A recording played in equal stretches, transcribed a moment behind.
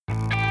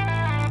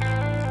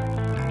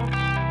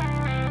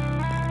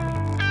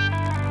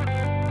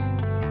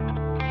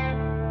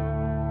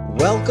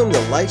Welcome to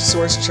Life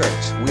Source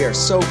Church. We are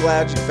so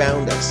glad you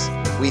found us.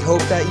 We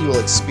hope that you will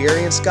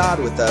experience God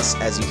with us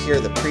as you hear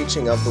the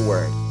preaching of the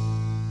Word.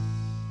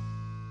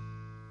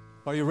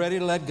 Are you ready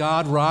to let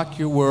God rock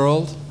your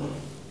world?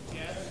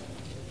 Yes.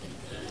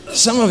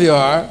 Some of you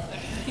are.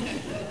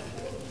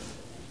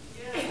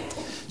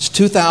 It's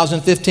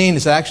 2015.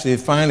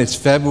 It's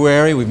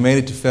February. We've made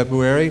it to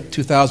February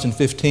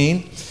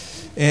 2015.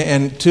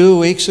 And 2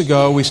 weeks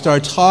ago, we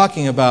started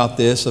talking about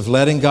this, of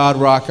letting God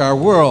rock our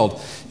world.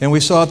 And we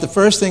saw that the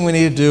first thing we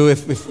need to do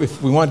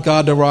if we want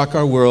God to rock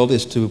our world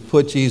is to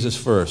put Jesus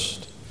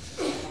first.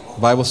 The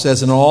Bible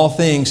says in all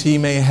things He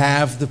may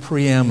have the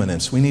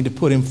preeminence. We need to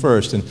put Him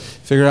first and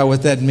figure out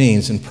what that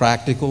means in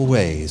practical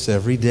ways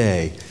every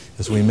day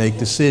as we make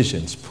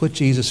decisions. Put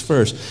Jesus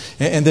first.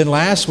 And then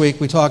last week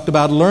we talked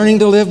about learning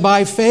to live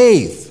by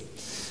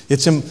faith.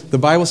 The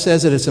Bible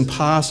says that it's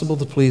impossible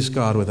to please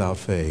God without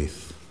faith.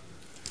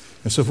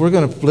 And so if we're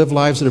going to live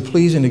lives that are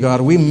pleasing to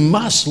God, we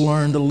must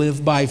learn to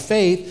live by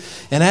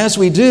faith. And as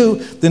we do,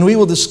 then we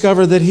will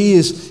discover that He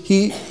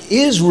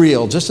is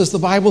real, just as the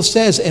Bible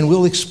says, and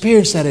we'll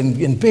experience that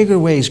in bigger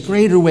ways,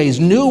 greater ways,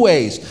 new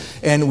ways.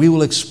 And we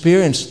will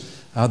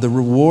experience the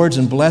rewards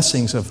and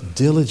blessings of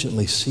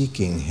diligently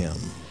seeking Him.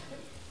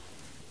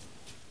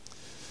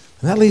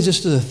 And that leads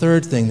us to the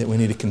third thing that we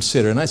need to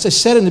consider. And as I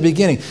said in the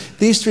beginning,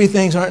 these three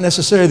things aren't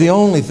necessarily the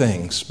only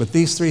things, but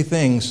these three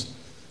things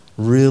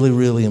really,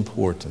 really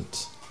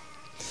important.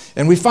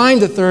 And we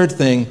find the third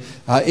thing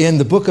in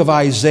the book of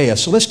Isaiah.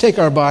 So let's take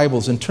our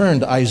Bibles and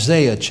turn to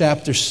Isaiah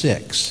chapter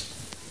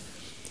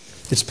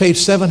 6. It's page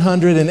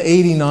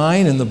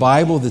 789 in the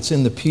Bible that's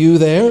in the pew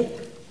there.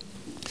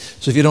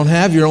 So if you don't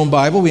have your own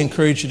Bible, we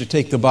encourage you to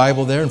take the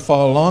Bible there and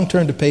follow along.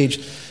 Turn to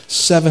page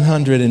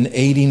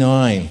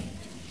 789.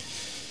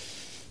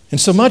 And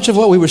so much of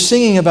what we were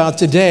singing about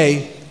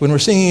today, when we're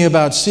singing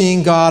about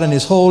seeing God and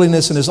His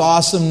holiness and His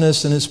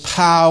awesomeness and His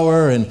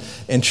power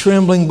and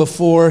trembling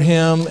before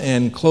Him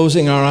and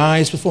closing our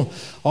eyes before Him,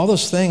 all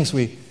those things,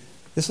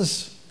 this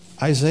is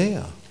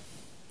Isaiah.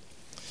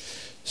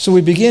 So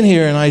we begin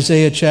here in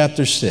Isaiah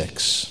chapter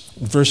 6,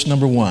 verse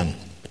number 1.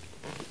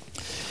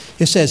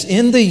 It says,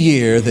 "In the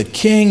year that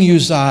King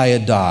Uzziah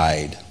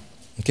died."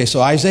 Okay,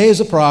 so Isaiah is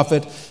a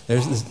prophet.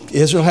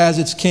 Israel has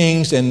its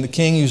kings, and the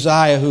king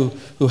Uzziah,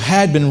 who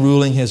had been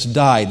ruling, has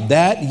died.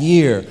 That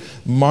year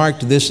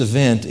marked this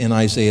event in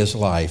Isaiah's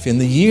life. In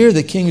the year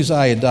that King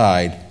Uzziah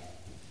died,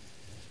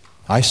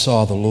 I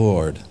saw the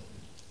Lord.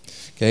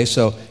 Okay,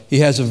 so he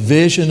has a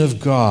vision of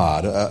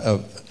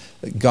God.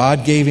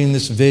 God gave him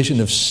this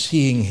vision of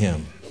seeing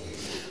Him.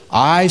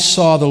 I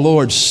saw the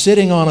Lord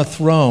sitting on a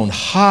throne,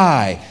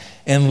 high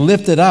and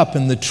lifted up,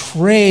 and the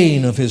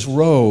train of His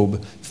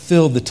robe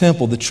filled the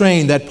temple. The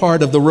train, that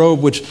part of the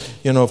robe which,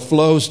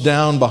 flows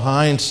down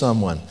behind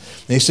someone.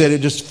 And he said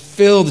it just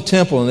filled the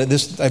temple.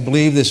 And I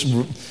believe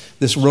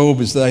this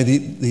robe is the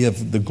idea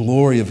of the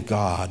glory of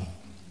God.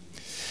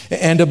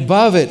 And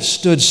above it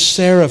stood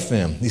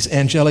seraphim, these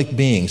angelic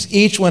beings.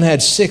 Each one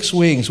had 6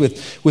 wings.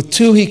 With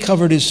 2 he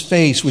covered his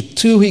face, with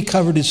 2 he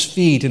covered his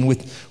feet, and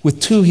with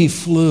 2 he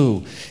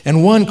flew.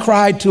 And one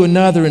cried to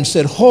another and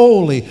said,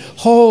 "Holy,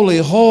 holy,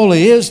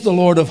 holy is the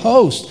Lord of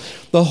hosts.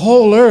 The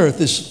whole earth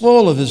is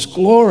full of His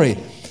glory."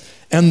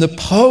 And the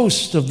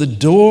posts of the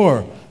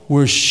door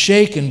were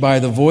shaken by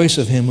the voice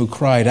of him who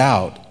cried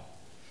out,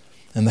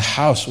 and the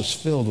house was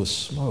filled with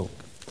smoke.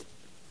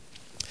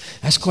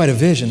 That's quite a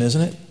vision,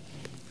 isn't it?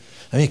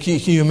 I mean, can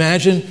you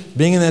imagine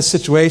being in that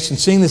situation,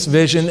 seeing this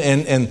vision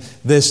and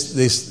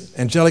these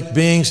angelic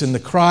beings and the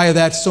cry of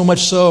that, so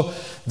much so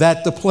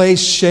that the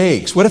place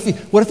shakes? What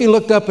if he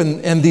looked up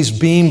and these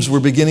beams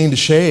were beginning to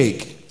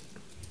shake?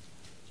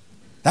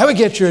 That would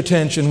get your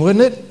attention,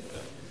 wouldn't it?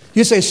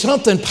 You'd say,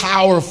 something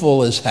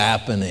powerful is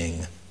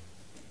happening.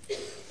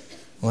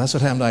 Well, that's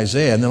what happened to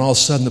Isaiah. And then all of a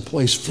sudden the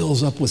place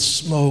fills up with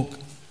smoke.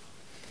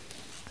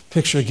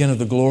 Picture again of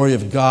the glory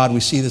of God. We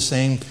see the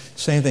same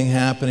thing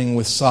happening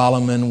with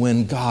Solomon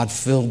when God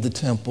filled the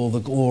temple, the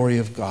glory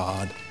of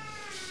God.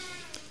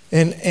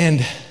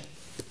 And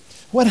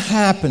what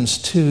happens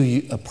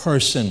to a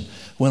person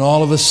when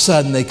all of a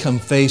sudden they come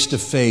face to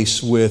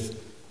face with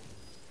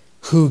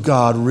who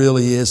God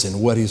really is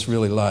and what He's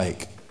really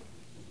like?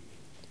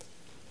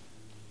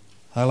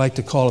 I like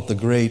to call it the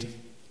great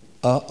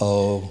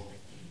uh-oh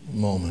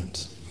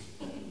moment.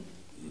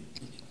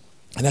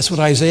 And that's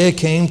what Isaiah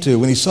came to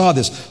when he saw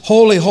this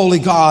holy, holy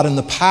God and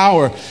the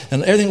power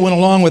and everything went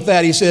along with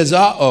that. He says,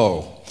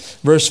 uh-oh.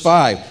 Verse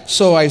 5,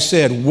 "So I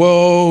said,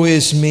 woe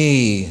is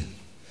me,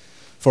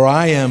 for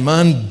I am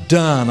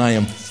undone. I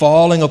am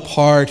falling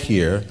apart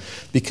here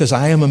because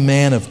I am a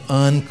man of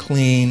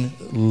unclean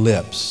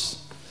lips."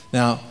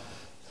 Now,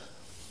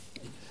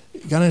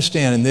 you got to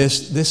understand, in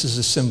this is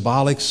a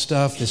symbolic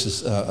stuff. This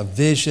is a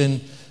vision.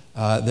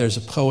 There's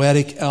a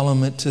poetic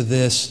element to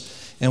this.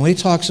 And when he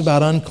talks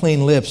about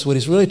unclean lips, what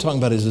he's really talking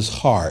about is his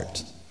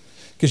heart.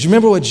 Because you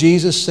remember what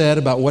Jesus said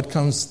about what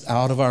comes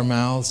out of our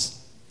mouths?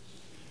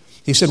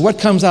 He said, what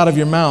comes out of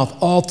your mouth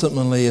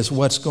ultimately is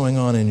what's going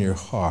on in your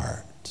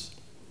heart.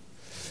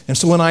 And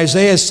so when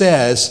Isaiah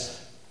says,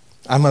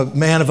 I'm a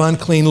man of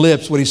unclean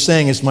lips. What he's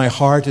saying is my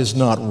heart is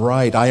not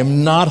right. I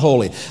am not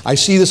holy. I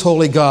see this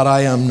holy God.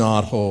 I am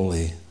not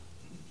holy.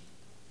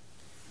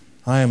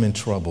 I am in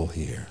trouble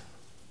here.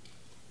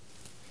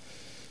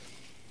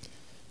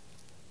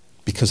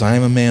 Because I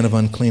am a man of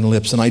unclean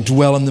lips, and I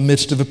dwell in the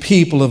midst of a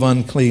people of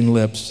unclean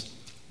lips.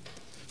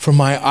 For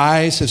my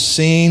eyes have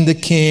seen the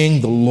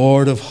King, the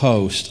Lord of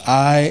hosts.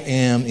 I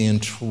am in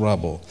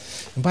trouble.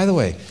 And by the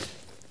way,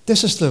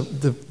 this is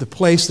the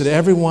place that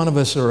every one of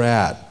us are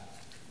at.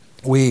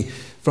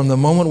 From the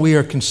moment we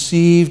are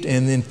conceived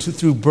and then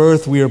through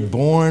birth, we are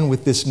born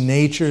with this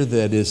nature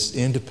that is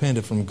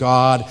independent from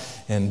God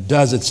and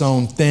does its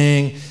own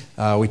thing.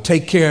 We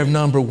take care of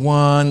number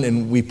one,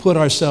 and we put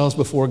ourselves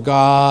before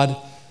God,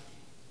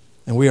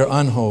 and we are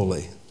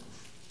unholy.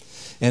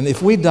 And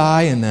if we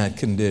die in that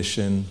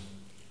condition,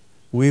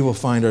 we will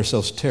find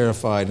ourselves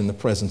terrified in the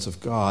presence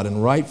of God,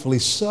 and rightfully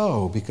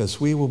so,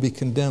 because we will be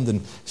condemned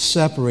and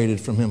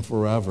separated from Him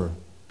forever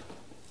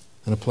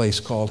in a place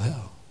called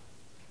hell.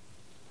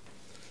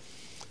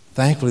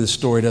 Thankfully, the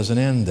story doesn't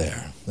end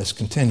there. Let's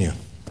continue.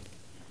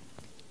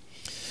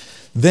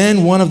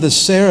 Then one of the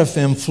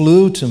seraphim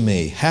flew to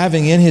me,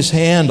 having in his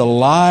hand a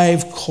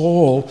live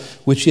coal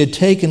which he had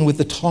taken with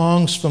the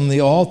tongs from the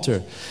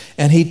altar,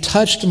 and he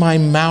touched my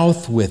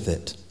mouth with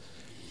it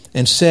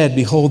and said,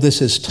 Behold, this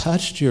has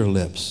touched your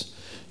lips.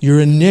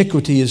 Your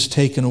iniquity is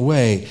taken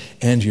away,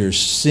 and your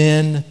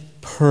sin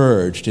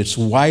purged. It's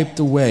wiped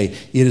away.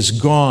 It is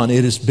gone.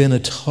 It has been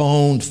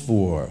atoned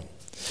for.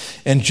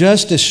 And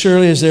just as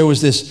surely as there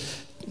was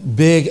this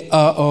big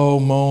uh-oh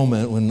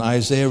moment when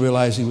Isaiah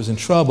realized he was in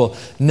trouble,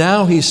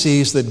 now he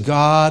sees that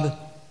God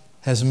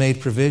has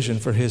made provision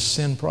for his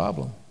sin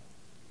problem.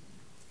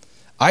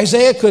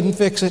 Isaiah couldn't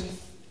fix it.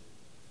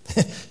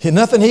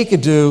 Nothing he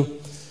could do.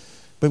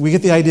 But we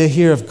get the idea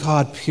here of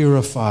God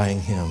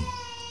purifying him.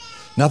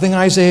 Nothing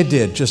Isaiah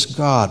did, just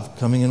God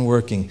coming and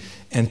working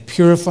and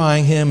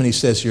purifying him. And he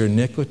says, your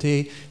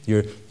iniquity,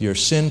 your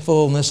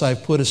sinfulness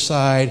I've put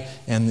aside,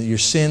 and your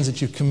sins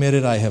that you've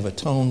committed, I have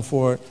atoned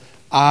for it.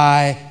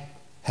 I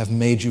have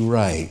made you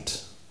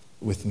right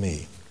with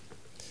me.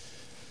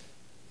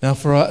 Now,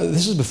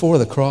 this is before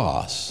the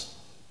cross.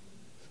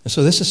 And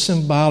so this is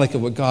symbolic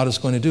of what God is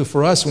going to do.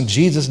 For us, when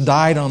Jesus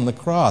died on the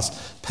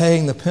cross,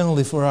 paying the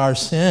penalty for our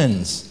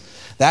sins,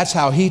 that's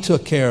how He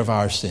took care of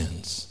our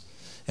sins.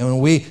 And when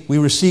we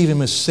receive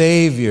Him as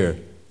Savior,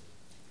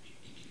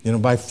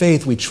 by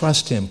faith we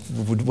trust Him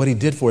for what He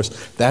did for us.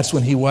 That's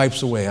when He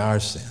wipes away our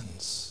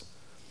sins.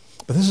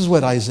 But this is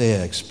what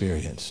Isaiah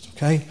experienced,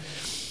 okay?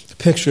 A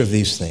picture of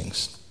these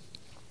things.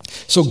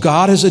 So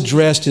God has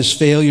addressed his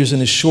failures and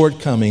his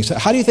shortcomings.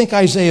 How do you think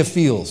Isaiah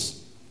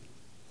feels?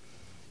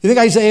 You think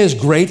Isaiah is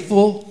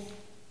grateful?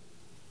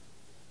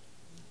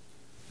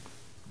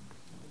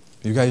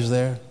 You guys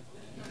there?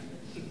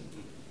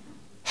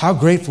 How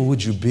grateful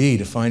would you be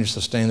to find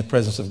yourself standing in the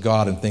presence of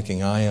God and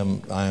thinking, I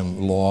am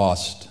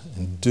lost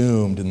and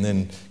doomed, and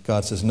then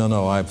God says,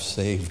 no, I've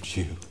saved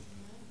you.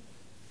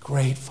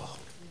 Grateful.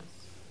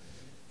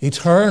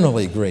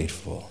 Eternally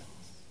grateful.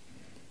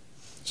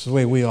 This is the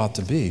way we ought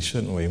to be,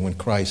 shouldn't we, when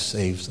Christ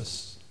saves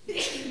us.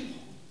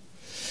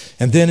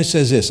 And then it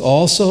says this,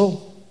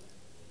 also,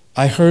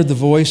 I heard the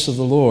voice of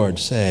the Lord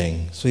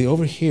saying, so he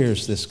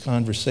overhears this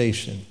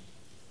conversation.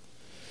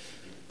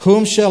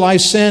 Whom shall I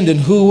send, and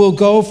who will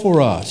go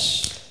for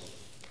us?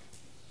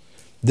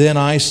 Then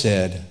I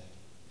said,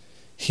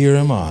 here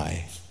am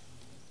I.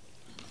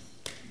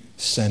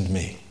 Send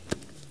me.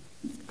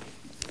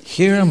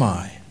 Here am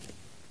I.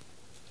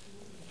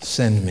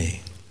 Send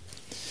me.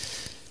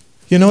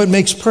 It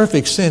makes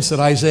perfect sense that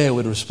Isaiah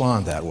would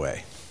respond that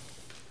way.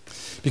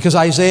 Because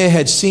Isaiah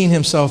had seen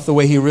himself the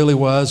way he really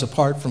was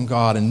apart from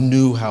God and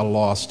knew how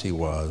lost he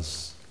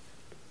was.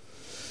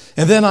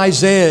 And then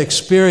Isaiah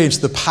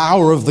experienced the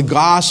power of the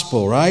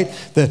gospel, right?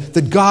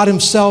 That God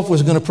himself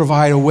was going to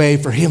provide a way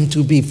for him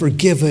to be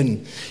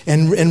forgiven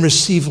and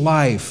receive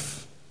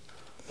life.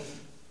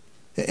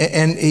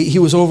 And he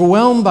was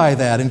overwhelmed by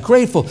that and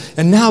grateful.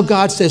 And now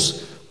God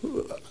says,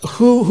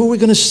 who are we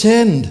going to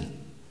send?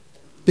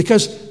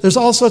 Because there's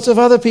all sorts of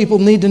other people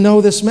who need to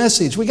know this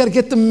message. We got to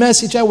get the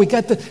message out.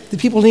 The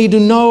people need to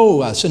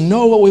know us and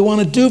know what we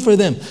want to do for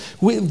them.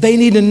 They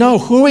need to know.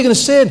 Who are we going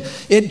to send?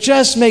 It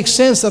just makes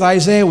sense that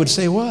Isaiah would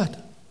say, what?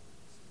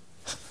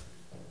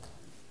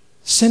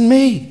 Send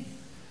me.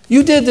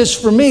 You did this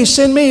for me.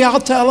 Send me. I'll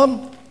tell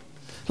them.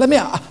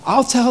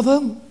 I'll tell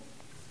them.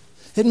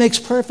 It makes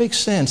perfect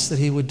sense that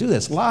he would do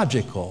this.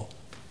 Logical.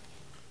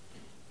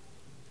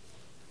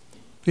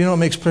 It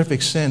makes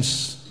perfect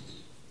sense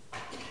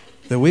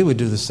that we would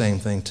do the same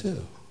thing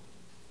too.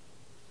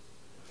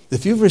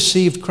 If you've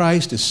received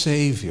Christ as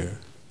Savior,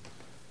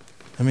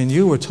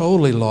 you were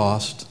totally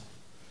lost.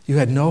 You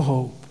had no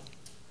hope.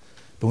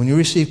 But when you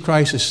received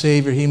Christ as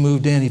Savior, He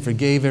moved in. He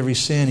forgave every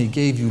sin. He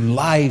gave you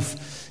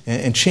life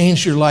and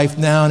changed your life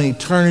now. In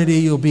eternity,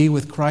 you'll be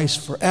with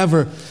Christ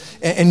forever.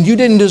 And you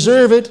didn't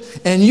deserve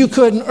it, and you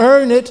couldn't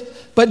earn it,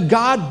 but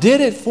God did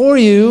it for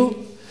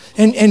you.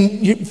 And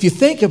if you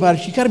think about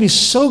it, you've got to be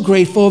so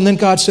grateful. And then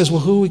God says, well,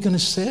 who are we going to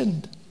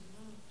send?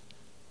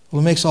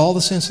 Well, it makes all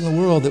the sense in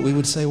the world that we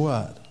would say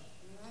what?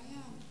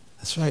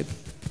 That's right.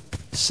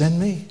 Send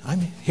me.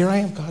 Here I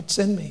am, God,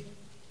 send me.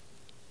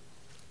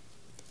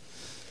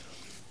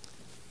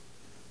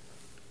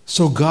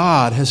 So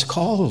God has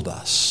called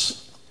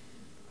us.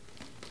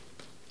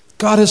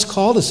 God has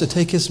called us to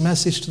take His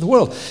message to the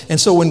world. And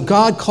so when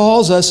God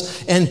calls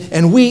us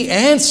and we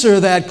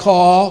answer that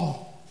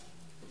call,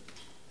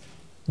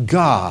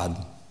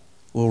 God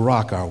will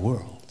rock our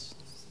world.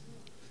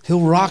 He'll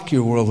rock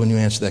your world when you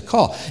answer that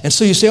call. And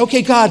so you say,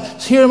 okay, God,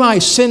 here am I,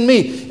 send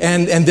me.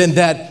 And then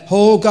that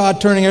whole God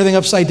turning everything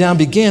upside down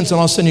begins, and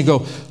all of a sudden you go,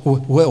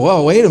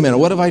 whoa, wait a minute,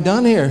 what have I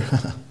done here?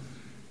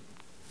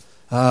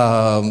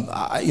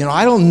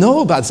 I don't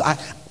know about this.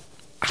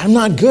 I'm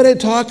not good at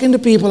talking to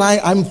people.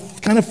 I'm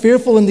kind of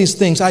fearful in these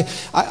things.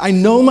 I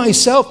know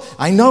myself.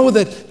 I know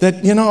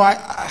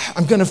that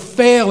I'm going to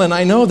fail, and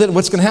I know that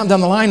what's going to happen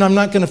down the line, I'm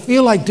not going to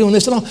feel like doing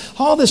this, and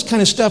all this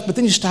kind of stuff. But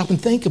then you stop and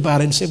think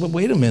about it and say, well,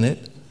 wait a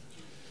minute.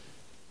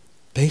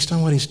 Based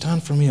on what He's done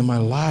for me in my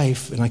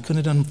life, and I couldn't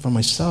have done it for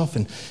myself,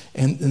 and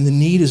the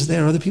need is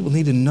there. Other people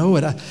need to know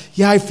it.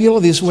 I feel all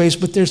these ways,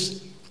 but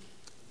there's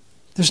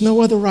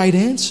no other right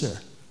answer.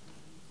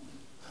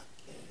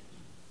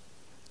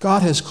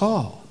 God has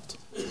called.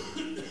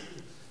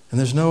 And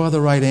there's no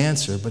other right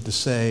answer but to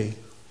say,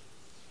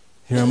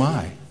 here am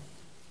I.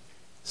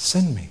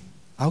 Send me.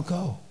 I'll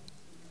go.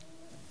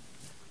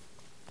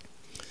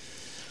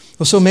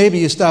 Well, so maybe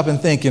you stop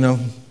and think,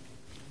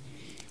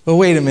 well,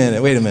 wait a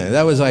minute.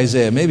 That was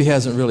Isaiah. Maybe he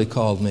hasn't really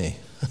called me.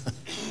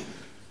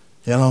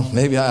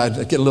 Maybe I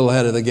get a little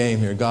ahead of the game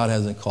here. God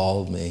hasn't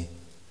called me.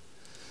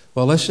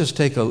 Well, let's just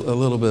take a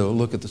little bit of a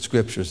look at the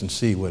Scriptures and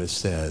see what it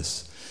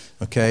says.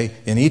 Okay?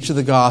 In each of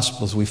the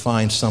Gospels, we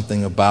find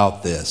something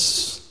about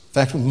this. In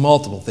fact,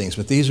 multiple things,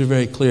 but these are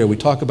very clear. We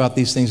talk about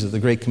these things at the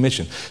Great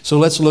Commission. So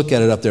let's look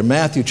at it up there.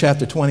 Matthew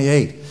chapter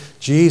 28.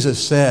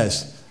 Jesus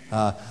says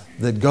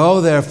that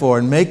go, therefore,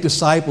 and make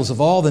disciples of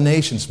all the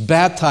nations,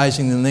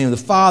 baptizing them in the name of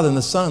the Father and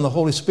the Son and the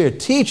Holy Spirit,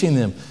 teaching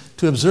them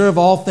to observe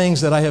all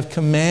things that I have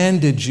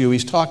commanded you.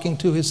 He's talking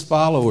to His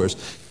followers.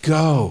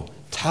 Go,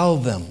 tell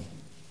them.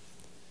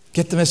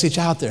 Get the message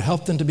out there.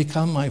 Help them to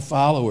become my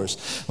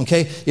followers.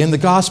 Okay? In the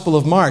Gospel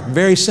of Mark,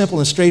 very simple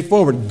and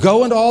straightforward.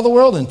 Go into all the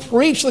world and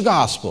preach the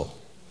gospel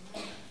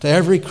to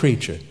every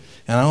creature.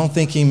 And I don't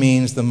think He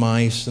means the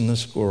mice and the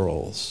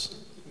squirrels.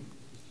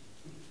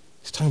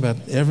 He's talking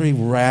about every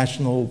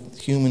rational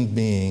human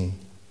being.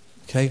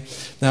 Okay?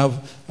 Now,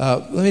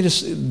 let me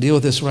just deal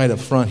with this right up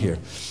front here.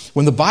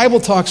 When the Bible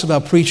talks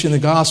about preaching the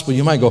gospel,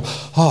 you might go,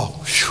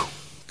 oh, whew,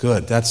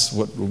 good. That's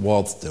what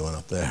Walt's doing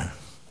up there.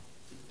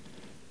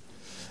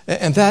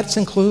 And that's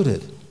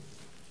included.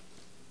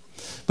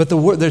 But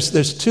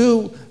there's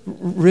two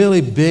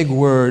really big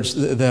words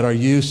that are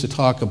used to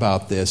talk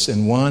about this.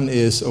 And one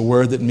is a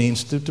word that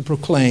means to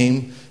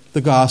proclaim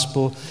the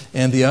gospel,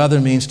 and the other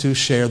means to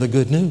share the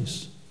good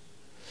news.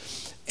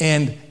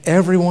 And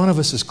every one of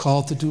us is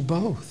called to do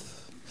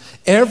both.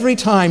 Every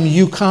time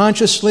you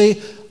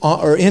consciously,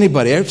 or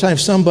anybody, every time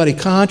somebody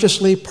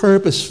consciously,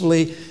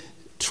 purposefully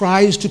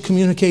tries to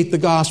communicate the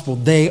gospel,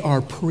 they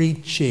are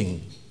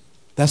preaching.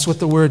 That's what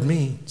the word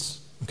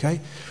means,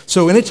 okay?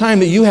 So anytime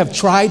that you have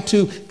tried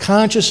to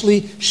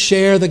consciously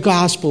share the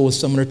gospel with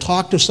someone or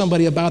talk to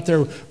somebody about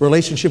their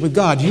relationship with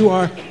God, you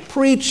are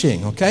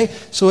preaching, okay?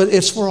 So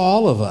it's for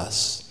all of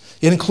us.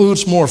 It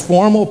includes more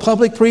formal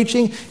public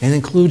preaching and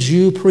includes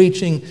you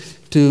preaching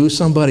to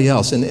somebody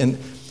else. And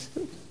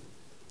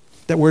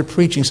that word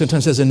preaching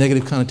sometimes has a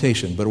negative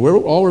connotation, but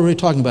all we're really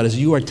talking about is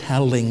you are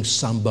telling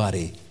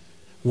somebody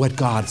what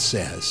God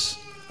says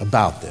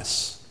about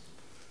this.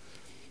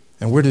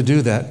 And we're to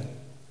do that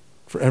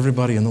for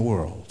everybody in the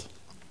world.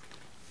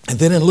 And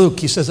then in Luke,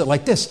 he says it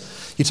like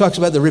this. He talks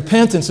about the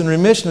repentance and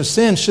remission of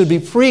sins should be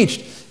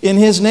preached in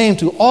His name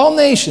to all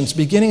nations,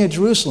 beginning at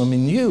Jerusalem.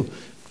 And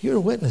you're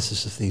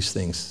witnesses of these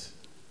things.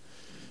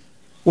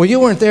 Well,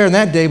 you weren't there in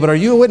that day, but are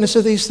you a witness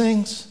of these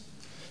things?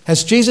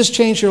 Has Jesus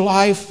changed your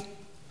life?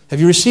 Have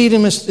you received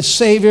Him as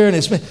Savior?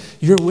 And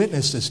you're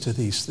witnesses to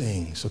these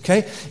things,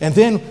 okay? And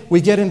then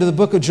we get into the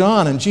book of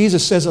John, and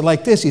Jesus says it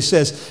like this. He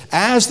says,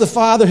 as the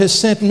Father has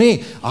sent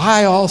me,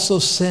 I also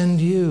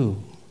send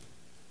you.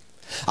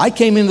 I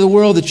came into the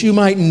world that you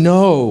might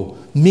know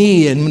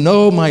me and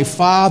know my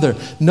Father,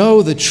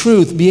 know the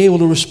truth, be able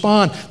to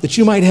respond, that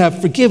you might have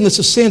forgiveness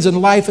of sins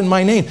and life in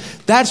my name.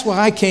 That's why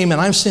I came,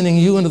 and I'm sending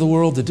you into the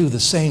world to do the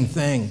same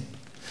thing.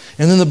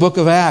 And then the book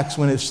of Acts,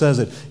 when it says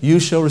it, you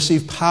shall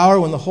receive power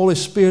when the Holy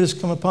Spirit has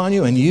come upon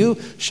you, and you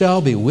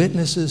shall be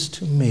witnesses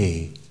to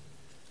me. And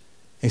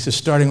he says,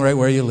 starting right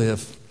where you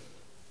live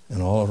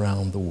and all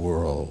around the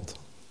world.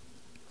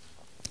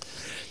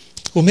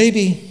 Well,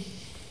 maybe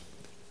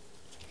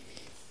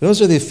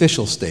those are the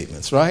official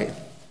statements, right?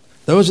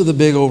 Those are the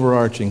big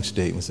overarching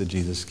statements that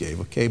Jesus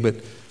gave, okay? But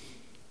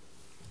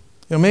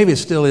maybe it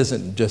still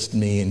isn't just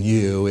me and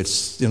you.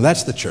 It's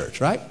that's the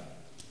church, right?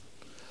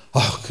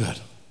 Oh, good.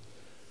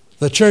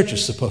 The church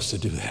is supposed to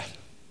do that.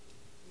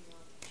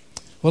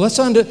 Well,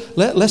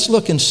 let's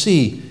look and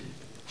see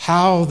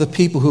how the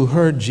people who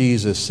heard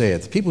Jesus say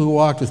it, the people who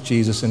walked with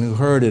Jesus and who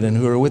heard it and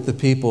who were with the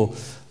people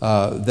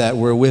that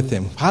were with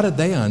him, how did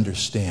they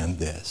understand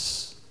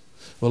this?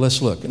 Well,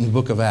 let's look in the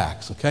book of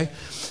Acts, okay?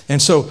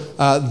 And so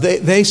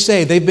they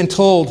say, they've been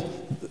told,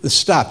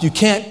 stop. You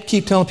can't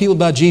keep telling people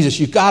about Jesus.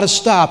 You've got to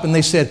stop. And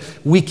they said,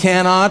 we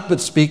cannot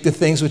but speak the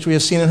things which we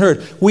have seen and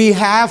heard. We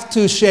have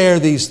to share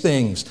these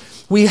things.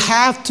 We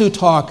have to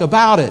talk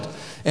about it.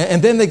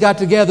 And then they got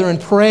together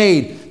and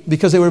prayed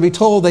because they were to be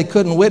told they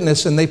couldn't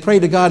witness. And they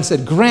prayed to God and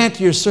said, grant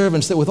to your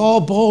servants that with all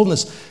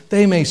boldness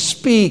they may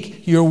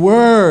speak your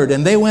word.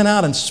 And they went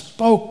out and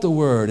spoke the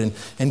word.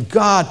 And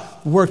God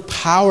worked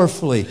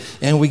powerfully.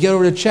 And we get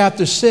over to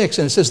chapter 6,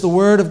 and it says the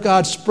word of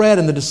God spread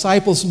and the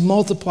disciples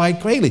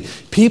multiplied greatly.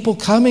 People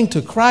coming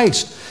to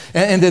Christ.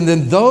 And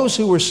then those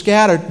who were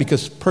scattered,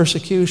 because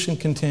persecution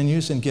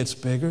continues and gets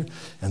bigger,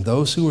 and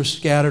those who were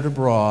scattered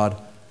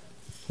abroad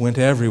went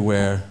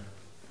everywhere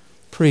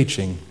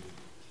preaching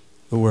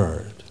the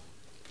word.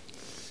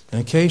 And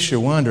in case you're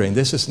wondering,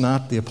 this is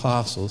not the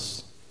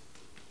apostles.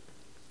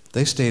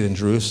 They stayed in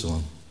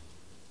Jerusalem.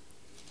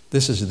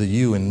 This is the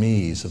you and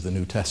me's of the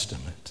New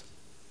Testament.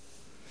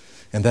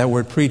 And that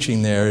word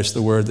preaching there is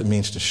the word that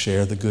means to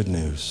share the good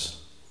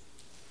news.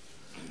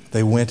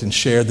 They went and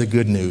shared the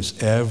good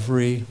news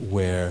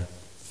everywhere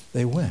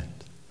they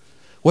went.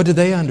 What did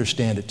they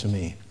understand it to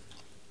mean?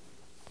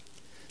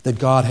 That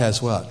God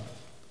has what?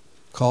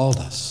 Called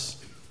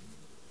us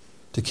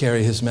to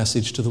carry his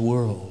message to the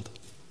world.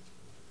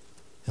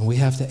 And we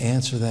have to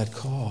answer that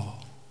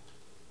call.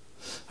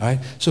 All right?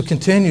 So it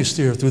continues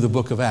through the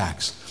book of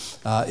Acts.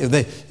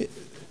 It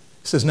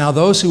says, now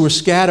those who were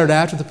scattered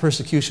after the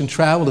persecution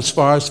traveled as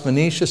far as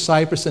Phoenicia,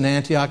 Cyprus, and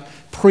Antioch,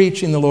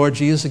 preaching the Lord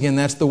Jesus. Again,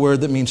 that's the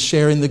word that means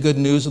sharing the good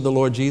news of the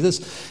Lord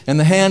Jesus. And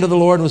the hand of the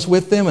Lord was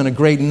with them, and a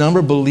great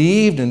number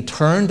believed and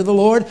turned to the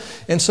Lord.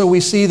 And so we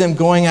see them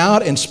going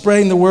out and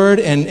spreading the word,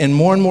 and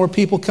more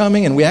people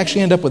coming. And we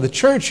actually end up with a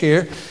church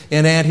here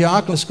in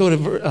Antioch. Let's go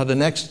to the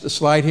next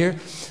slide here.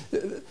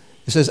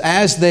 It says,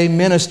 as they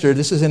ministered,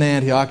 this is in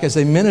Antioch, as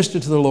they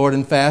ministered to the Lord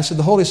and fasted,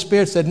 the Holy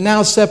Spirit said,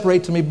 now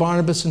separate to me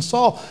Barnabas and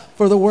Saul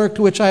for the work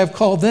to which I have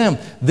called them.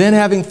 Then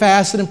having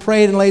fasted and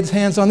prayed and laid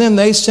hands on them,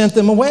 they sent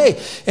them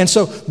away. And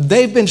so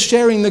they've been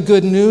sharing the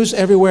good news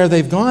everywhere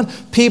they've gone.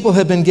 People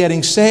have been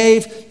getting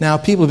saved. Now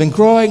people have been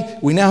growing.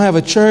 We now have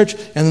a church.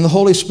 And then the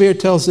Holy Spirit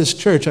tells this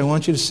church, I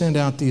want you to send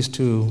out these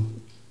two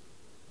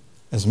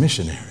as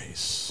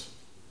missionaries.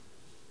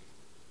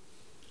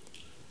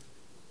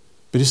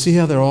 But you see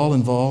how they're all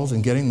involved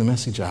in getting the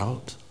message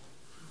out?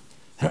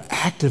 They're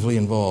actively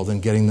involved in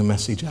getting the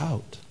message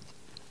out.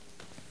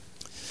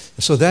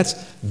 So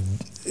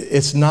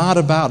it's not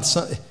about,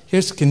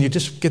 can you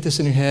just get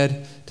this in your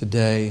head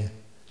today?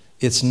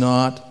 It's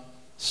not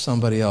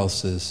somebody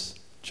else's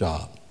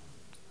job.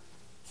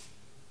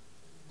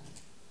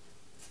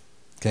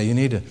 Okay, you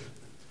need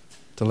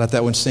to let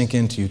that one sink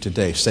into you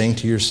today, saying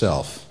to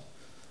yourself,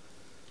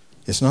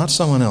 it's not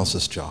someone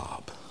else's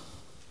job.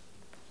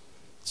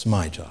 It's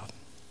my job.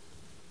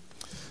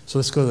 So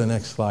let's go to the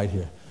next slide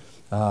here.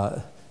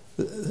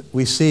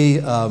 We see,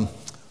 let's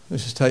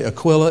just tell you,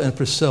 Aquila and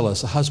Priscilla.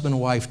 It's a husband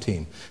and wife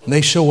team. And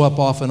they show up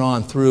off and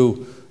on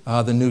through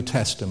the New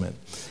Testament.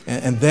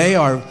 And they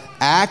are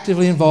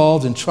actively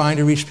involved in trying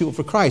to reach people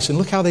for Christ. And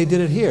look how they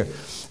did it here.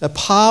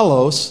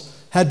 Apollos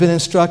had been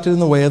instructed in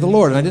the way of the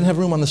Lord. And I didn't have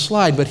room on the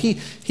slide, but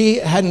he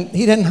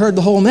hadn't heard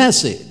the whole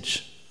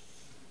message.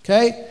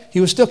 Okay? He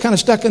was still kind of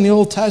stuck in the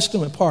Old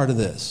Testament part of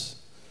this.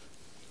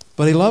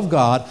 But he loved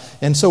God.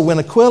 And so when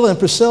Aquila and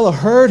Priscilla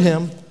heard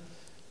him,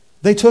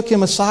 they took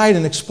him aside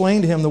and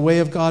explained to him the way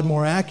of God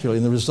more accurately.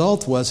 And the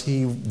result was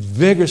he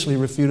vigorously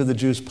refuted the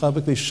Jews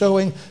publicly,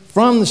 showing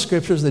from the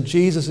Scriptures that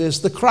Jesus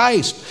is the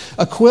Christ.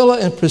 Aquila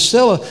and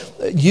Priscilla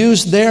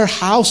used their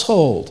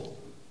household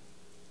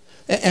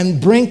and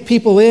bring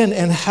people in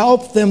and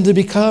help them to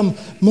become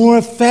more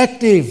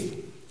effective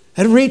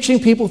at reaching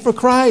people for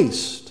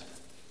Christ.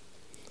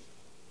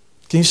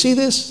 Can you see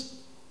this?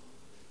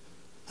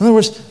 In other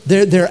words,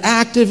 they're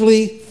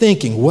actively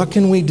thinking, what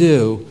can we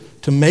do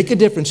to make a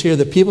difference here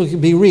that people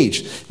can be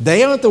reached?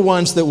 They aren't the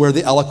ones that were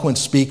the eloquent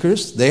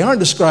speakers. They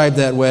aren't described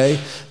that way.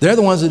 They're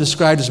the ones that are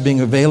described as being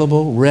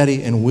available,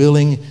 ready, and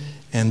willing,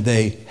 and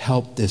they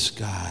helped this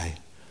guy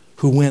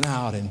who went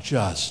out and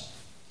just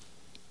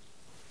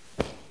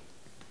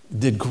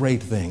did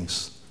great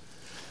things.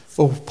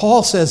 Well,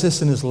 Paul says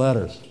this in his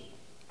letters.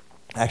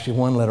 Actually,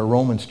 one letter,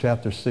 Romans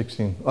chapter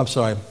 16. I'm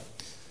sorry.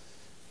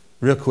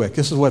 Real quick,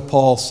 this is what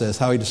Paul says,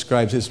 how he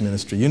describes his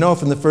ministry. You know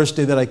from the first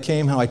day that I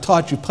came, how I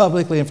taught you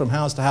publicly and from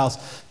house to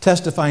house,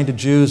 testifying to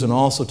Jews and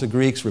also to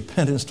Greeks,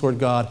 repentance toward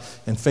God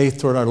and faith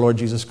toward our Lord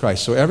Jesus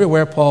Christ. So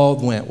everywhere Paul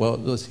went, what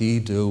was he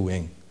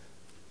doing?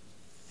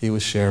 He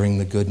was sharing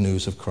the good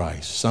news of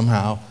Christ,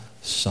 somehow,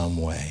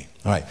 some way.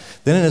 All right,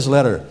 then in his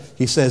letter,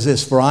 he says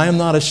this, for I am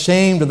not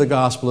ashamed of the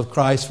gospel of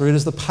Christ, for it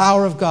is the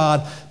power of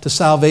God to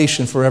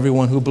salvation for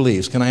everyone who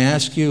believes. Can I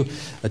ask you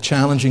a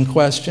challenging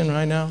question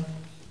right now?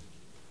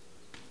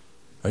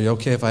 Are you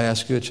okay if I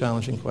ask you a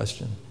challenging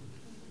question?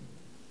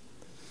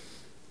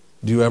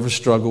 Do you ever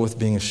struggle with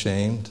being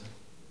ashamed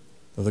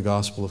of the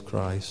gospel of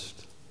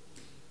Christ?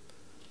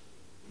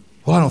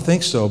 Well, I don't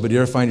think so, but do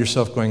you ever find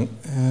yourself going,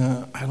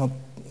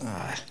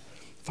 if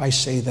I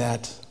say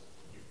that,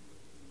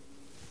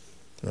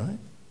 right?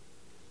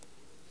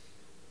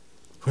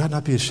 We ought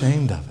not be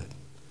ashamed of it,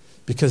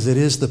 because it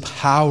is the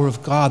power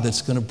of God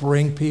that's going to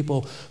bring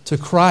people to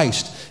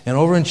Christ. And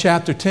over in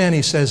chapter 10,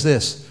 he says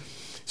this.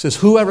 He says,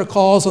 whoever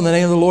calls on the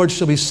name of the Lord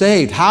shall be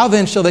saved. How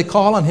then shall they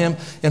call on him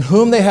in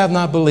whom they have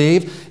not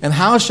believed? And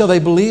how shall they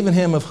believe in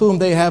him of whom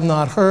they have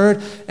not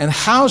heard? And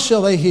how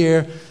shall they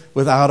hear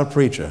without a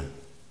preacher?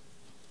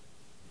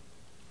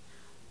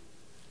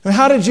 And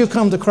how did you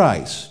come to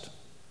Christ?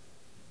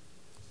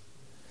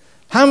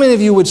 How many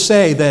of you would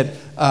say that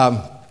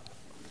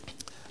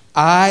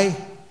I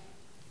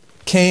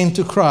came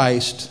to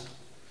Christ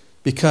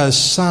because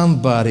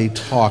somebody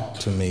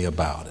talked to me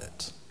about it?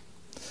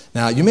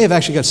 Now, you may have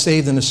actually got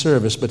saved in the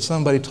service, but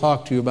somebody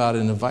talked to you about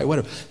it and invited,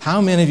 whatever. How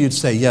many of you would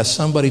say, yes,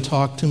 somebody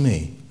talked to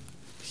me?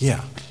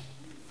 Yeah.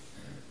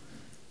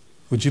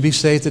 Would you be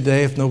saved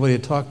today if nobody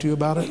had talked to you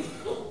about it?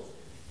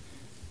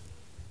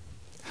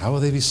 How will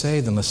they be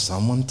saved unless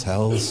someone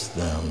tells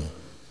them?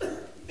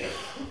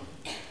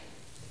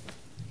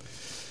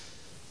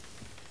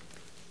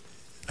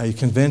 Are you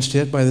convinced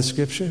yet by the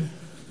Scripture?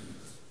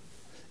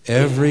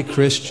 Every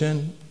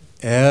Christian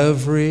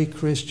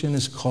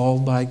is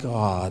called by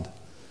God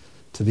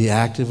to be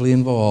actively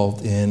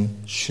involved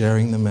in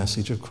sharing the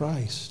message of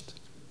Christ.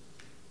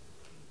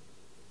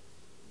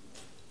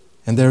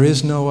 And there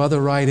is no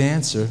other right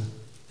answer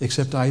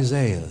except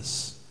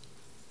Isaiah's.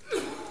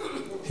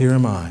 Here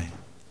am I.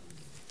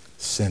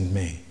 Send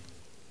me.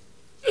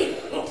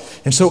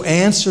 And so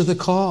answer the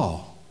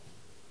call.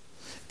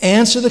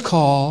 Answer the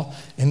call,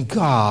 and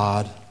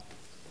God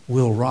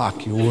will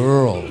rock your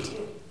world.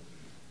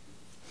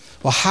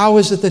 Well, how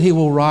is it that He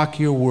will rock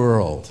your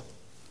world?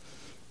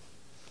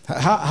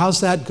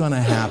 How's that going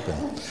to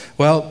happen?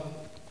 Well,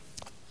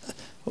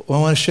 what I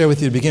want to share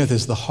with you to begin with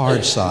is the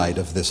hard side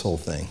of this whole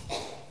thing.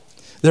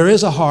 There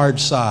is a hard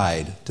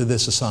side to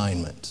this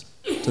assignment,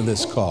 to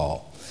this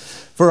call.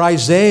 For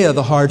Isaiah,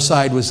 the hard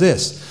side was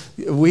this.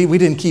 We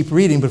didn't keep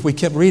reading, but if we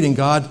kept reading,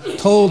 God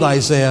told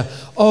Isaiah,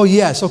 oh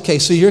yes, okay,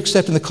 so you're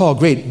accepting the call.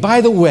 Great.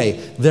 By the way,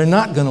 they're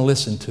not going to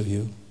listen to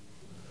you.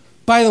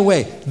 By the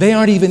way, they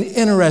aren't even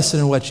interested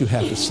in what you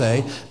have to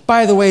say.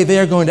 By the way,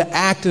 they're going to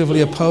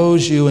actively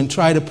oppose you and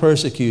try to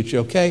persecute you,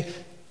 okay?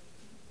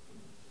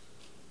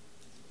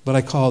 But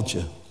I called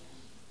you,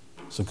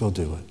 so go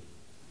do it.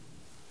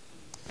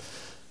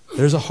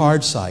 There's a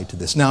hard side to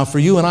this. Now, for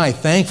you and I,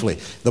 thankfully,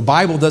 the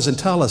Bible doesn't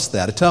tell us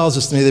that. It tells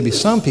us maybe there'll be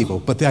some people,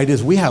 but the idea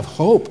is we have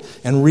hope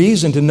and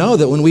reason to know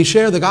that when we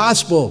share the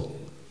gospel,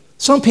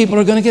 some people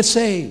are going to get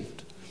saved.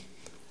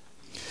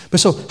 But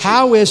so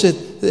how is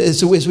it,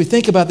 as we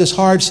think about this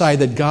hard side,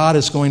 that God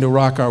is going to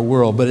rock our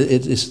world? But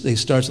it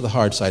starts with the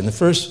hard side. And the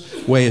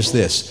first way is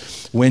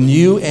this. When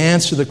you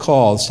answer the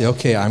call and say,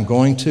 okay, I'm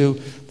going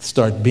to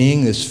start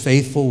being this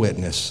faithful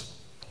witness,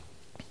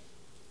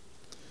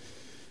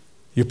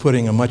 you're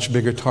putting a much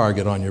bigger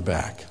target on your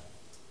back.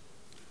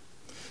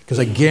 Because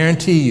I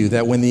guarantee you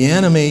that when the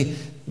enemy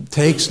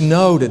takes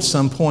note at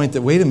some point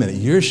that, wait a minute,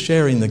 you're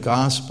sharing the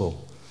gospel,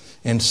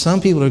 and some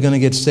people are going to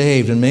get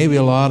saved, and maybe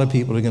a lot of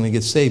people are going to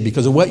get saved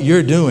because of what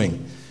you're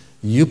doing,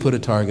 you put a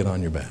target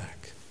on your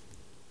back.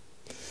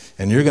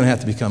 And you're going to have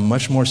to become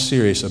much more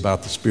serious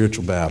about the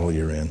spiritual battle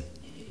you're in.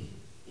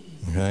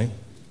 Okay?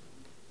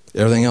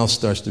 Everything else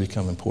starts to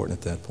become important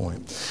at that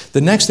point. The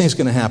next thing that's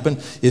going to happen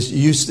is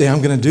you say,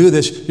 I'm going to do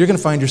this. You're going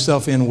to find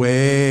yourself in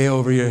way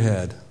over your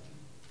head.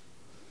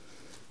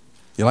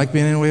 You like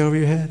being in way over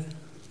your head?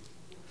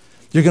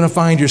 You're going to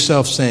find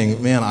yourself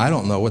saying, man, I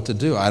don't know what to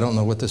do. I don't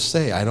know what to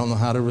say. I don't know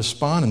how to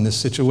respond in this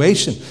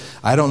situation.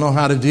 I don't know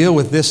how to deal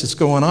with this that's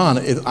going on.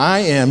 I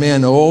am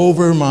in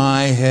over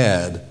my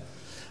head.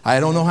 I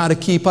don't know how to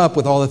keep up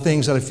with all the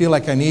things that I feel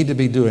like I need to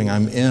be doing.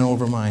 I'm in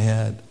over my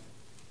head.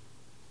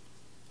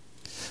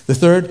 The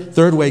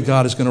third way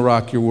God is going to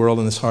rock your world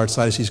in this hard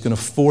side is He's going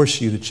to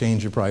force you to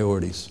change your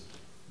priorities.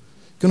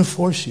 He's going to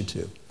force you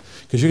to.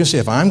 Because you're going to say,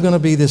 if I'm going to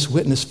be this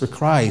witness for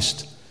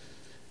Christ,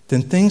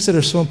 then things that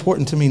are so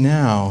important to me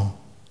now,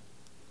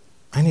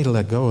 I need to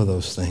let go of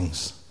those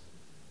things.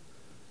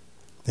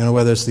 You know,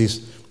 whether it's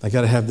I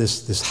got to have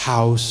this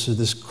house or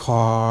this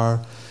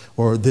car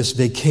or this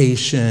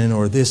vacation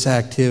or this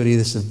activity,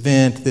 this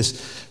event,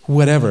 this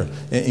whatever.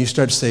 And you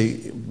start to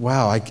say,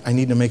 wow, I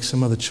need to make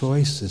some other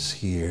choices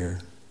here.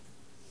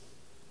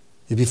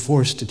 You'd be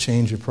forced to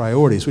change your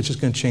priorities, which is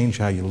going to change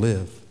how you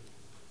live.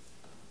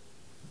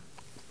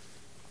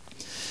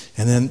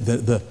 And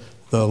then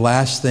the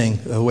last thing,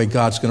 the way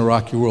God's going to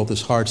rock your world,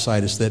 this hard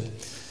side, is that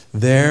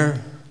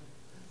there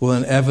will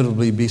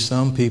inevitably be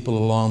some people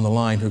along the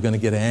line who are going to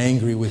get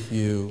angry with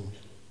you.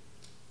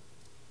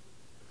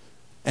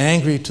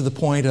 Angry to the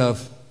point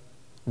of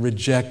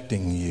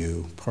rejecting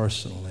you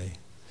personally.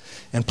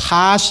 And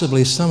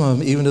possibly some of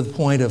them even to the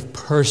point of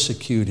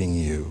persecuting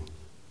you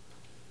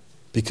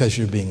because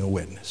you're being a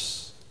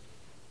witness.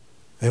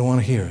 They want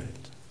to hear it.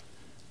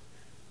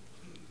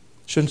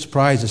 Shouldn't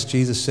surprise us.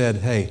 Jesus said,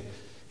 hey,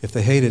 if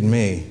they hated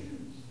me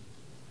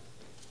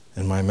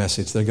and my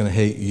message, they're going to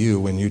hate you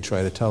when you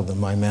try to tell them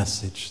my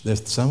message.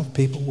 Some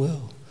people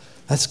will.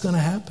 That's going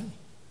to happen.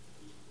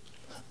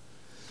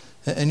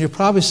 And you're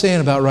probably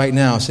saying about right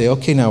now, say,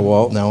 okay, now,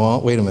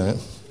 Walt, wait a minute.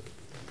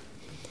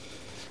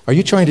 Are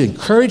you trying to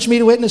encourage me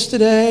to witness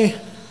today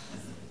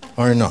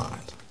or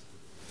not?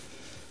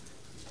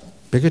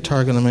 Bigger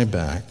target on my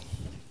back,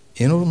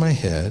 in over my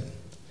head,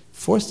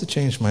 forced to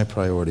change my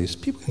priorities.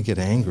 People can get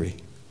angry.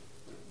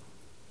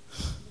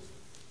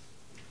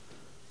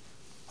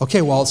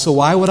 Okay, Walt, so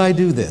why would I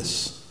do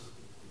this?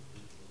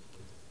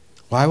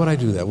 Why would I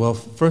do that? Well,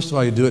 first of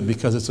all, you do it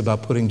because it's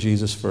about putting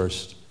Jesus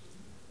first.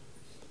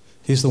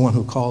 He's the one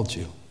who called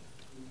you.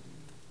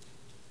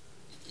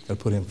 You've got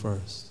to put him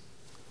first.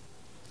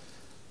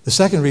 The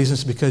second reason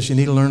is because you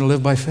need to learn to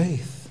live by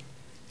faith.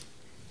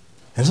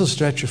 And this will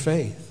stretch your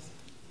faith.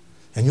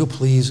 And you'll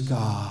please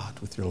God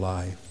with your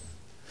life.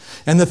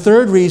 And the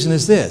third reason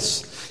is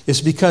this.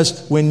 It's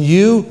because when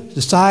you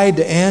decide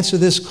to answer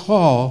this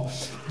call,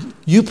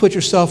 you put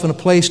yourself in a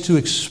place to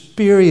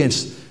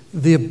experience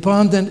the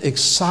abundant,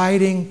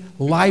 exciting,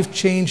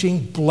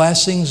 life-changing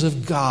blessings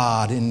of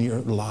God in your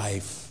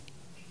life.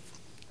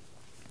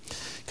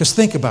 Because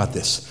think about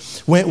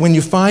this. When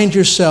you find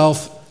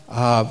yourself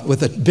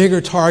with a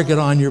bigger target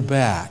on your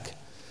back,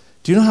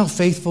 do you know how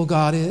faithful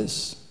God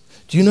is?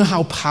 Do you know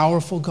how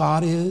powerful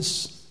God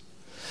is?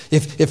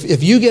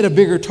 If you get a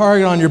bigger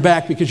target on your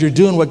back because you're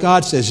doing what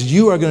God says,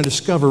 you are going to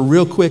discover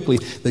real quickly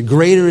that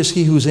greater is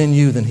he who's in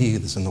you than he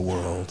that's in the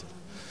world.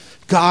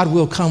 God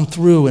will come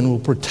through and will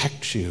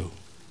protect you.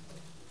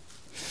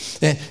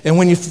 And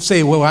when you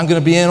say, well, I'm going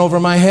to be in over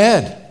my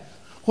head,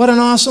 what an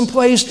awesome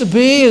place to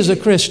be as a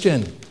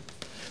Christian.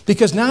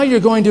 Because now you're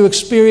going to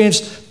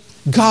experience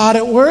God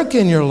at work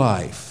in your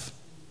life.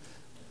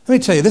 Let me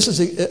tell you, this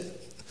is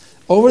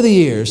over the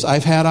years,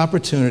 I've had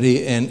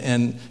opportunity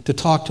and to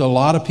talk to a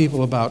lot of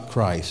people about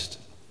Christ.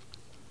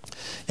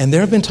 And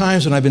there have been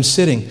times when I've been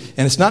sitting,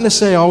 and it's not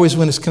necessarily always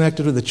when it's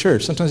connected to the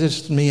church. Sometimes it's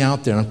just me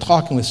out there, and I'm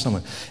talking with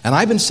someone. And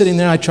I've been sitting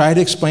there, I try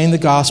to explain the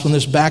gospel, and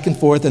there's back and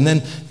forth, and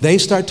then they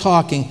start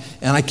talking,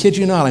 and I kid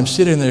you not, I'm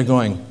sitting there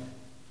going,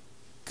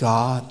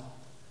 God,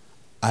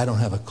 I don't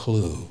have a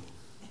clue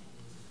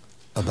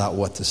about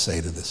what to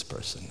say to this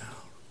person now.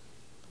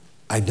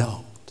 I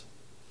don't.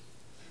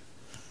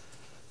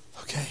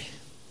 Okay.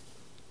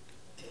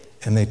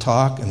 And they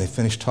talk, and they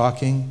finish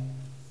talking,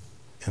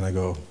 and I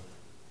go,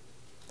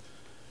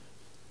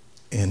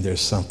 and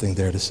there's something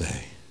there to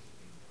say.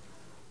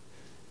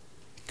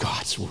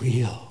 God's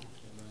real.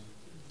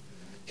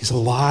 He's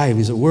alive.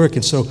 He's at work.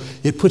 And so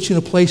it puts you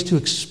in a place to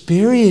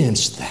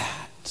experience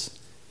that.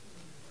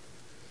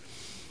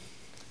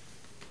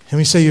 And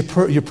we say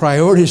your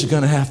priorities are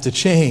going to have to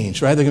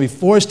change, right? They're going to be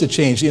forced to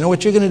change. You know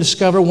what you're going to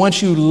discover?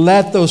 Once you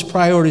let those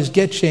priorities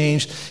get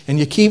changed and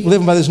you keep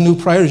living by those new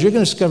priorities, you're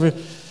going to discover,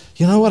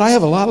 you know what? I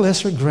have a lot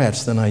less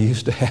regrets than I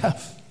used to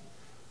have.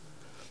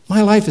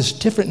 My life is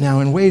different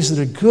now in ways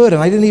that are good,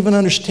 and I didn't even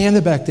understand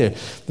it back there.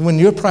 When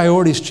your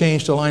priorities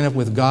change to line up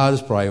with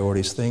God's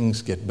priorities,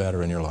 things get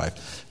better in your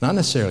life. Not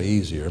necessarily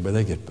easier, but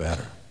they get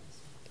better.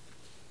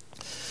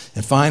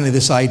 And finally,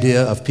 this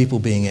idea of people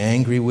being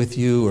angry with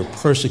you or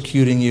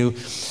persecuting you.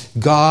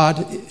 God,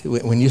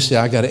 when you say,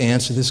 I got to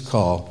answer this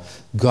call,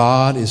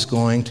 God is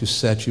going to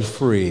set you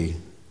free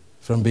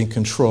from being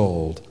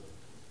controlled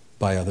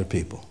by other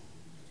people.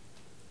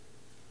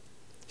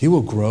 He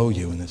will grow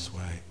you in this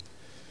way,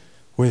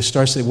 where you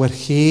start saying what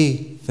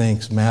he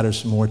thinks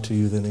matters more to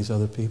you than these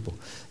other people.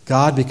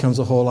 God becomes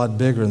a whole lot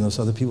bigger and those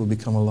other people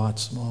become a lot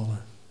smaller.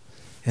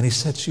 And he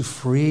sets you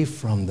free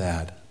from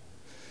that.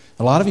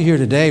 A lot of you here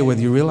today, whether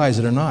you realize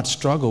it or not,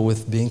 struggle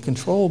with being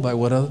controlled by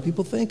what other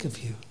people think of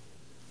you.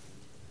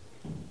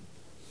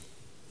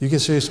 You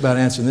get serious about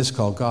answering this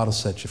call, God will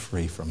set you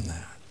free from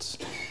that.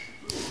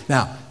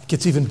 Now, it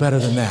gets even better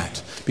than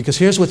that. Because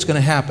here's what's going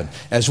to happen.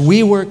 As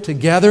we work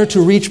together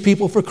to reach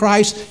people for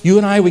Christ, you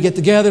and I, we get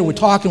together, we're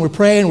talking, we're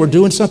praying, we're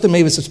doing something.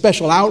 Maybe it's a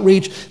special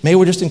outreach. Maybe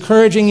we're just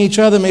encouraging each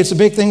other. Maybe it's a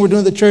big thing we're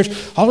doing at the church.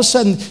 All of a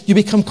sudden, you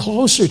become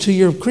closer to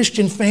your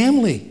Christian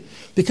family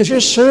because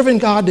you're serving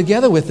God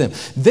together with them.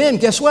 Then,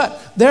 guess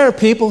what? There are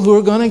people who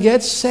are going to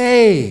get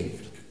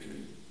saved.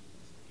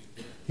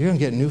 You're going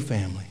to get a new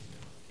family.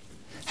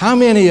 How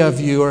many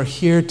of you are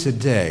here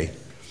today?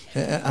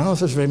 I don't know if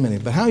there's very many,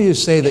 but how do you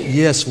say that,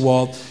 yes,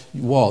 Walt,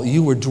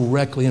 you were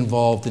directly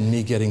involved in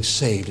me getting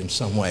saved in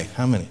some way?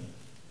 How many?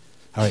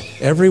 All right,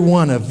 every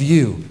one of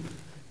you,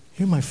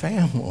 you're my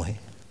family.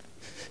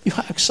 You know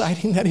how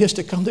exciting that is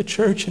to come to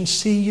church and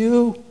see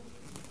you?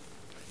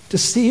 To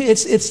see,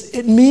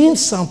 it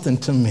means something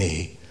to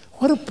me.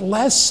 What a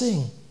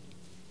blessing.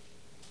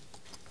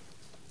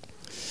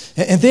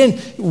 And then,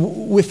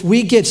 if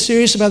we get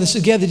serious about this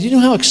together, do you know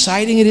how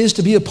exciting it is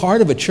to be a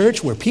part of a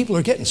church where people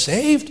are getting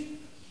saved?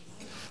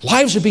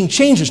 Lives are being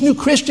changed. There's new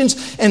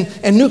Christians,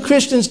 and new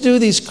Christians do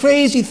these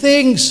crazy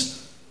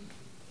things.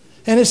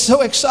 And it's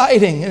so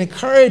exciting and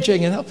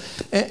encouraging.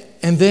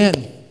 And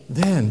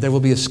then there will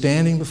be a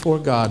standing before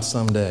God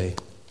someday.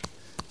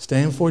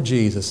 Stand for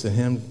Jesus and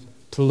Him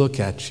to look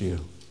at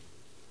you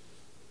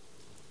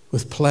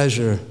with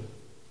pleasure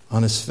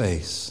on His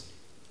face.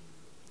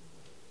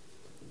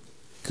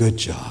 Good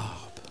job.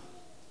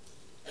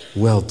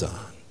 Well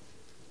done.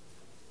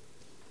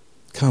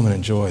 Come and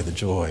enjoy the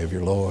joy of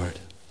your Lord.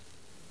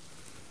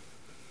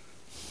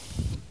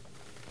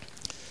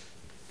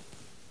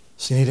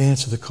 So you need to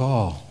answer the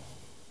call.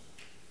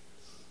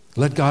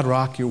 Let God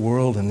rock your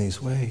world in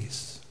these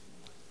ways.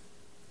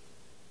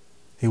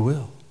 He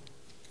will.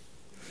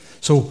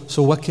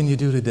 So what can you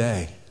do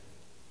today?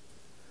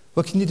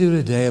 What can you do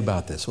today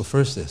about this? Well,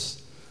 first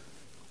this.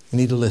 You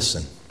need to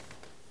listen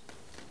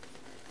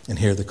and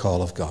hear the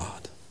call of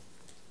God.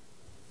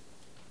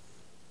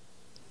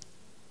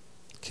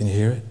 Can you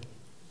hear it?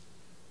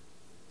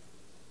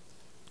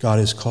 God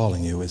is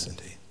calling you, isn't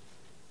He?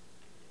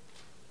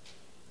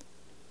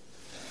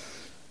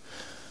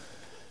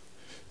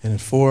 And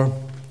 4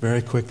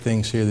 very quick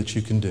things here that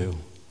you can do.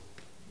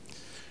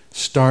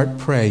 Start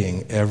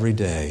praying every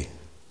day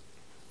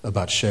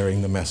about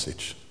sharing the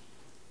message.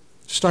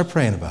 Start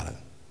praying about it.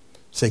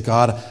 Say,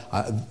 God,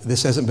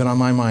 this hasn't been on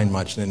my mind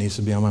much, and it needs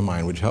to be on my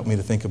mind. Would you help me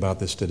to think about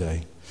this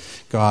today?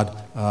 God,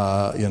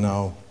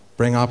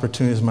 bring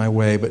opportunities my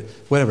way, but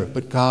whatever.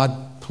 But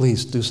God,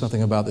 please do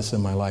something about this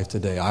in my life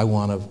today. I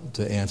want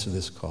to answer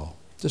this call.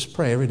 Just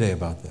pray every day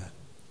about that.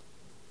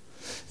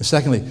 And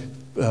secondly,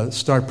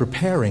 start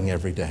preparing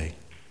every day.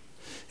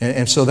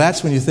 And so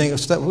that's when you think,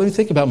 let me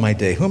think about my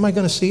day. Who am I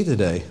going to see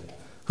today?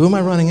 Who am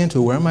I running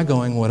into? Where am I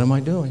going? What am I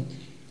doing?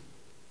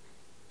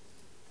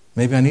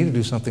 Maybe I need to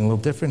do something a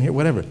little different here,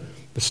 whatever.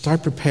 But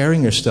start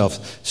preparing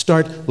yourself.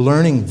 Start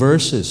learning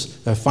verses,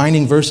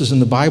 finding verses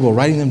in the Bible,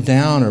 writing them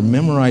down or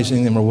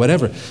memorizing them or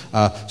whatever.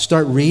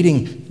 Start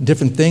reading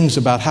different things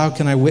about how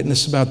can I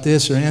witness about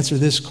this or answer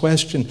this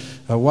question.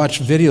 Watch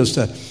videos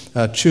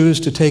to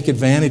choose to take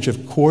advantage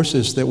of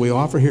courses that we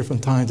offer here from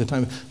time to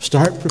time.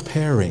 Start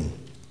preparing.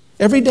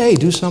 Every day,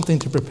 do something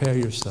to prepare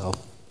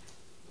yourself.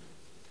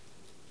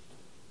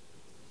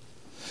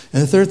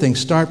 And the third thing,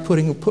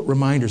 put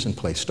reminders in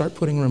place. Start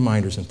putting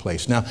reminders in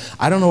place. Now,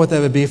 I don't know what that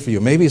would be for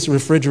you. Maybe it's a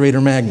refrigerator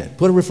magnet.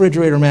 Put a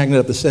refrigerator magnet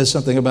up that says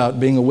something about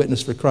being a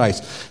witness for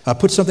Christ.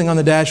 Put something on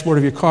the dashboard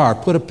of your car.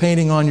 Put a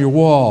painting on your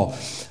wall.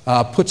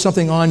 Put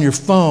something on your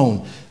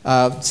phone.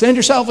 Send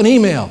yourself an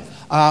email.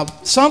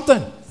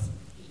 Something.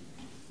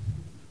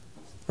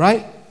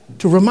 Right?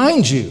 To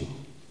remind you.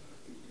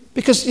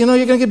 Because, you're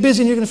going to get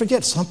busy and you're going to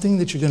forget something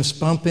that you're going to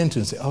bump into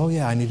and say, oh,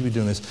 yeah, I need to be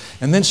doing this.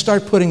 And then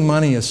start putting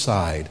money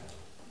aside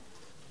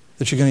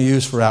that you're going to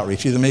use for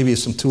outreach. Either maybe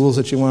it's some tools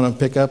that you want to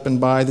pick up and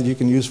buy that you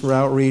can use for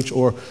outreach,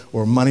 or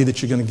money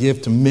that you're going to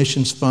give to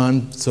missions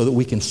fund so that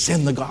we can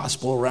send the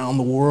gospel around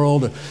the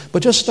world.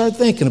 But just start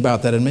thinking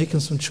about that and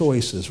making some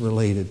choices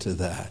related to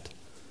that.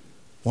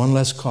 One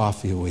less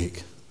coffee a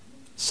week.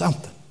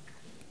 Something.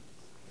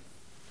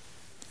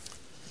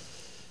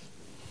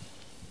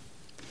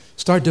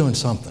 Start doing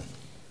something.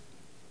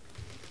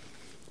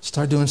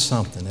 Start doing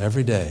something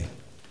every day.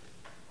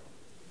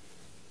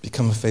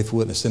 Become a faithful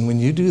witness. And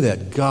when you do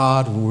that,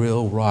 God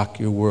will rock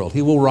your world.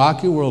 He will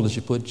rock your world as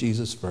you put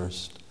Jesus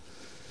first.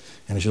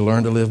 And as you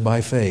learn to live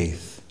by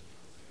faith.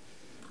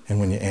 And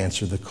when you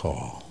answer the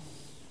call.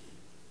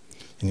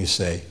 And you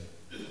say,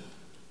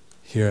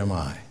 here am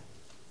I.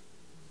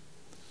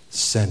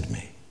 Send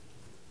me.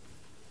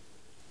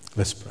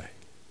 Let's pray.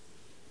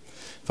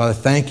 Father,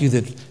 thank you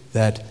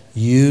that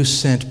you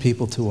sent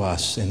people to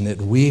us and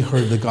that we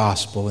heard the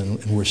gospel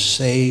and were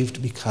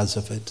saved because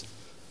of it.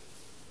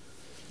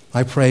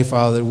 I pray,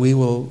 Father, that we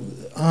will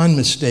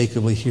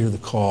unmistakably hear the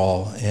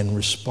call and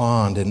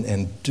respond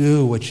and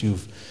do what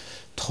you've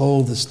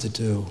told us to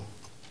do.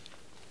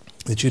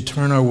 That you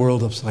turn our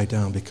world upside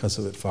down because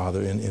of it,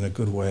 Father, in a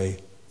good way.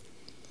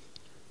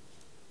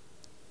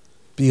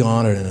 Be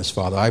honored in us,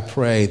 Father. I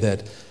pray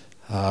that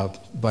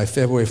by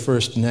February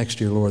 1st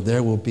next year, Lord,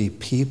 there will be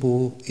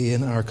people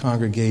in our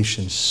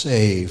congregation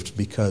saved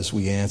because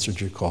we answered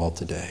your call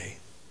today.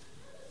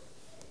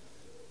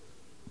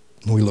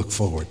 And we look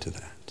forward to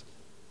that.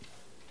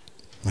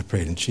 I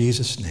pray it in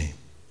Jesus' name.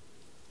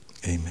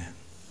 Amen.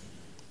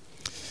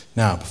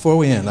 Now, before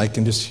we end, I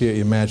can just hear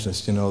you imagine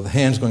this, the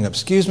hands going up.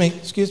 Excuse me,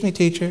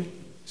 teacher.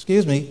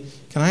 Excuse me.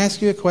 Can I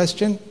ask you a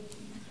question?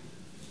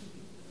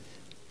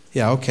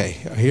 Yeah, okay.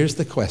 Here's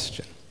the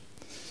question.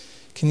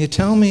 Can you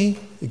tell me,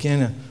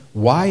 again,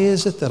 why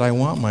is it that I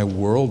want my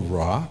world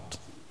rocked?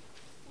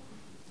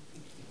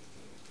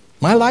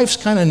 My life's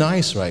kind of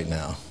nice right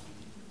now.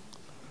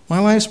 My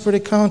life's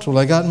pretty comfortable.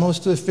 I got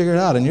most of it figured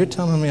out, and you're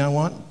telling me I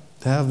want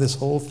to have this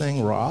whole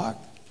thing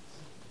rocked?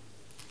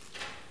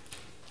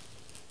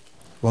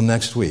 Well,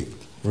 next week,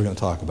 we're going to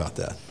talk about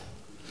that.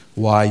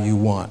 Why you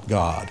want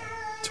God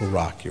to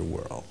rock your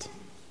world.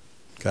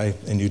 Okay?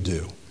 And you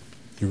do.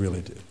 You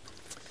really do.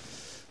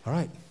 All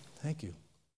right. Thank you.